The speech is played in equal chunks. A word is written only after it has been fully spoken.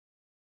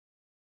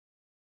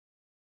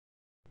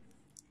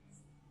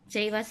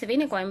జైవాసవి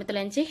నేను కోయంబత్తూర్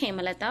నుంచి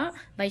హేమలత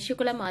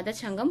వైశ్యకుల మాద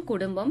సంఘం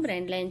కుటుంబం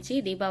 2 నుంచి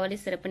దీపావళి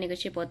సిరపు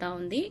నిగచిపోతా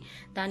ఉంది.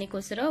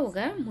 దానికోసం ఒక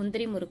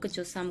ముందరి మురుకు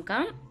చూసాంక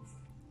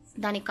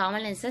దానికి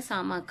కావాల్సిన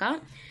సామాక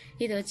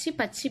ఇది వచ్చి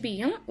పచ్చి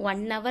బియ్యం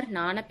 1 అవర్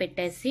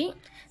నానపెట్టేసి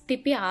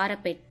తిప్పి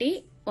ఆరపెట్టి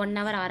 1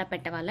 అవర్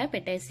ఆరపెట్టవాల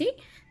పెట్టేసి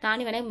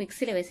దాని వెనక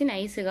మిక్సీలో వేసి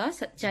నైస్గా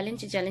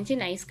జలించి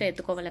నైస్గా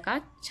ఎత్తుకోవాలక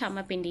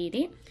చమ్మపిండి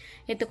ఇది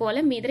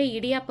ఎత్తుకోవాలి. మీదరే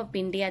ఇడియాప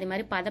పిండి అది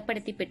మరి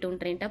పదపడితి పెట్టి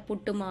ఉంటారంట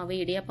పుట్టు మావు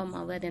ఇడియాప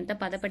మావు అదంతా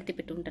పదపడితి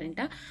పెట్టి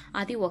ఉంటారంట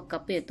అది 1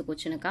 కప్పు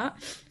ఎత్తుకొచ్చినక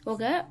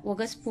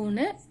ఒక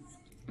స్పూన్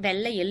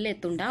వెల్ల ఎల్లు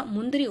ఎత్తుండా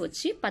ముందరి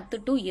వచ్చి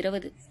 10 to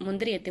 20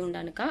 ముందరి ఎత్తి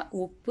ఉండనుక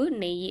ఉప్పు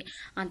నెయ్యి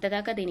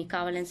అంతదాకా దీనికి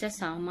కావాల్సిన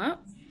సామా.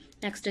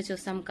 నెక్స్ట్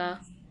చూసాంక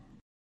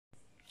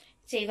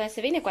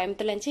జైవాసవి నేను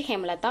కోయంబత్తూర్ నుంచి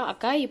హేమలత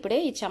అక్క ఇప్పుడే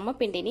ఈ చెమ్మ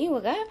పిండిని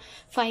ఒక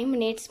 5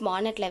 minutes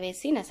బానెట్లో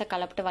వేసి నస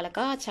కలపట వలక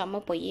ఆ చెమ్మ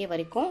పొయ్యే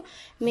వరకు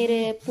మీరు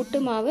పుట్టు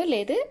మావు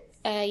లేదు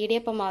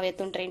ఇడియప్ప మావు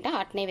ఎత్తుంటారంట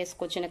అట్నే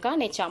వేసుకోవచ్చునక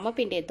నేను చెమ్మ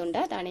పిండి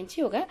ఎత్తుండా దాని నుంచి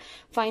ఒక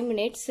 5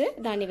 minutes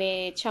దాన్ని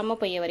చెమ్మ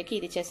పొయ్యే వరకు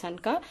ఇది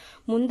చేశానుక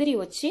ముందరి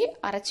వచ్చి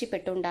అరచి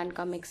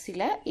పెట్టుండానుక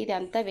మిక్సీలో ఇది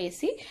అంతా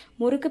వేసి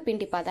మురుకు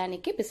పిండి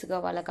పదానికి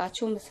పిసుకోవాలక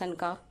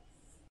చూపిస్తానుక.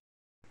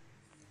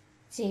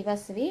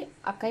 జైవాసవి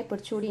అక్క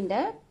ఇప్పుడు చూడిండ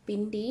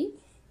పిండి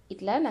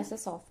ఇట్లా నస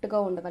సాఫ్ట్గా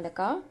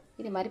ఉండవలక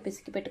ఇది మరి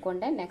పిసికి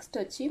పెట్టుకోండా. నెక్స్ట్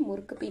వచ్చి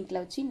మురుకు పిండిలో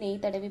వచ్చి నెయ్యి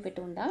తడవి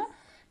పెట్టుండా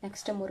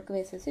నెక్స్ట్ మురుకు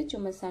వేసేసి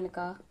చుమ్మసానుక.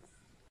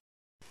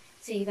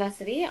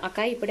 జైవాసవి అక్క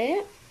ఇప్పుడే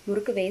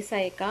మురుకు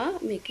వేసాక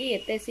మీకు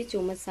ఎత్తేసి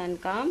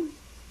చూమసానుక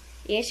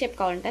ఏ షేప్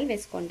కావాలంటే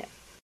వేసుకోండి.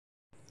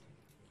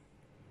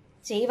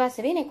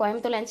 జైవాసవి నేను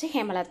కోయంబత్తూర్ నుంచి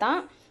హేమలత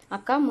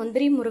అక్క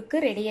ముందరి మురుకు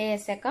రెడీ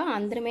అయ్యేసాక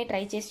అందరమే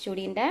ట్రై చేసి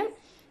చూడిండే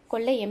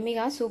కొళ్ళ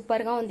ఎమ్మిగా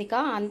సూపర్గా ఉందిక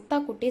అంతా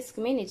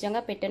కుట్టీసుకుమే నిజంగా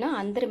పెట్టిన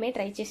అందరమే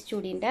ట్రై చేసి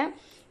చూడిండే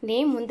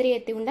నేను ముందరి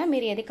ఎత్తి ఉండా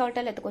మీరు ఎది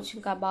కావటాలు ఎత్తుకొచ్చు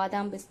ఇంకా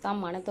బాదాం పిస్తాం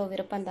మనతో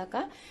విరపం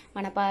దాకా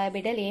మన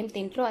బిడ్డలు ఏం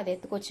తింటారో అది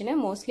ఎత్తుకొచ్చిన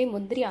మోస్ట్లీ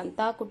ముందరి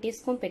అంతా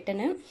కుట్టీసుకొని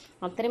పెట్టాను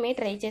అందరమే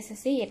ట్రై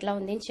చేసేసి ఎట్లా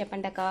ఉంది అని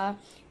చెప్పండి అక్క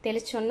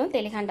తెలుసును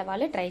తెలియకుండా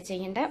వాళ్ళు ట్రై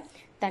చేయండి.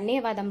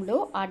 ధన్యవాదములు.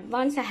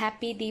 అడ్వాన్స్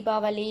హ్యాపీ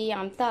దీపావళి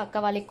అంతా అక్క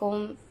వాళ్ళకు.